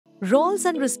Roles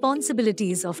and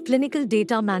responsibilities of clinical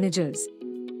data managers.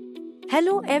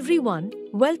 Hello everyone,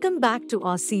 welcome back to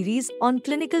our series on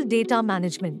clinical data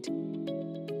management.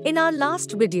 In our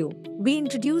last video, we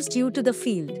introduced you to the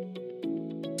field.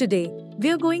 Today, we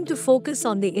are going to focus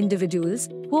on the individuals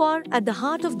who are at the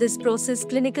heart of this process,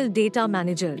 clinical data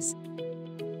managers.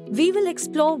 We will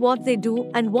explore what they do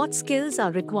and what skills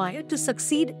are required to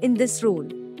succeed in this role.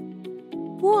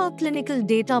 Who are clinical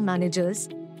data managers?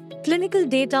 Clinical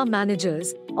data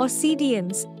managers, or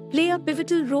CDMs, play a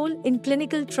pivotal role in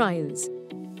clinical trials.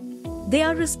 They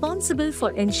are responsible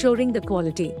for ensuring the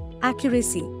quality,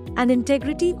 accuracy, and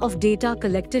integrity of data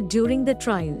collected during the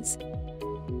trials.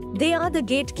 They are the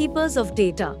gatekeepers of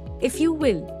data, if you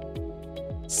will.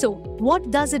 So, what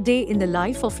does a day in the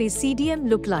life of a CDM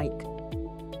look like?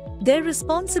 Their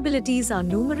responsibilities are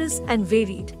numerous and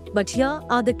varied, but here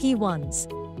are the key ones.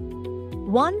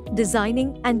 1.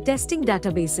 Designing and testing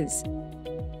databases.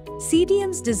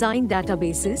 CDMs design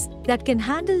databases that can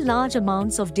handle large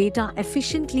amounts of data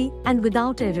efficiently and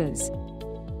without errors.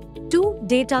 2.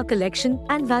 Data collection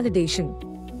and validation.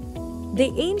 They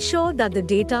ensure that the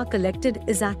data collected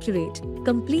is accurate,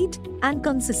 complete, and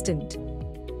consistent.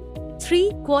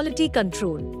 3. Quality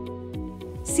control.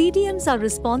 CDMs are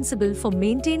responsible for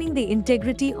maintaining the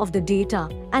integrity of the data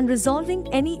and resolving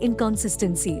any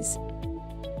inconsistencies.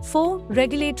 4.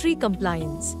 Regulatory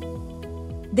compliance.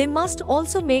 They must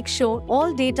also make sure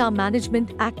all data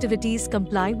management activities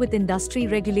comply with industry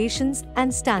regulations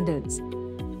and standards.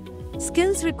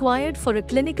 Skills required for a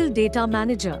clinical data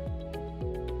manager.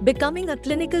 Becoming a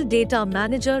clinical data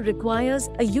manager requires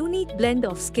a unique blend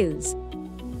of skills.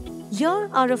 Here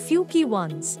are a few key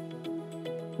ones.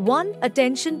 1.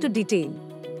 Attention to detail.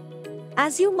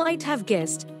 As you might have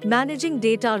guessed, managing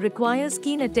data requires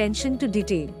keen attention to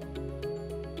detail.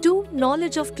 2.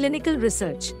 Knowledge of clinical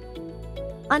research.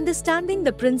 Understanding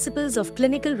the principles of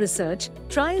clinical research,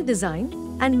 trial design,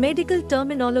 and medical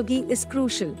terminology is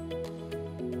crucial.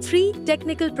 3.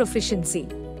 Technical proficiency.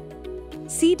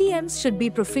 CDMs should be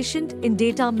proficient in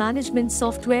data management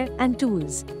software and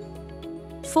tools.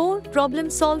 4.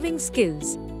 Problem-solving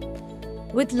skills.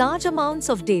 With large amounts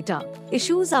of data,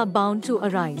 issues are bound to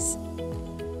arise.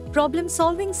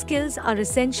 Problem-solving skills are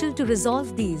essential to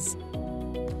resolve these.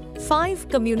 5.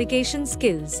 Communication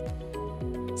skills.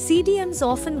 CDMs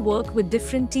often work with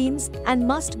different teams and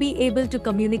must be able to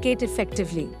communicate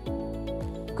effectively.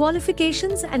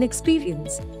 Qualifications and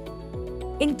experience.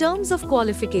 In terms of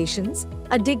qualifications,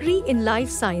 a degree in life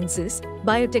sciences,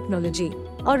 biotechnology,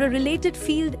 or a related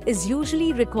field is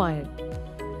usually required.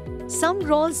 Some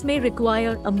roles may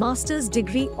require a master's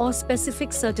degree or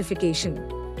specific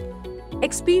certification.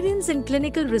 Experience in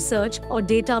clinical research or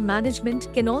data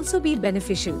management can also be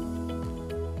beneficial.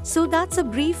 So that's a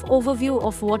brief overview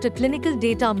of what a clinical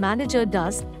data manager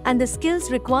does and the skills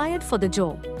required for the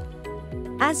job.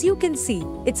 As you can see,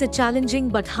 it's a challenging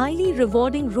but highly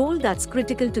rewarding role that's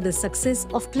critical to the success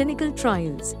of clinical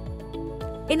trials.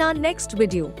 In our next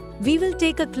video, we will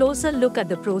take a closer look at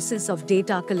the process of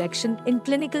data collection in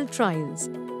clinical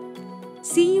trials.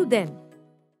 See you then.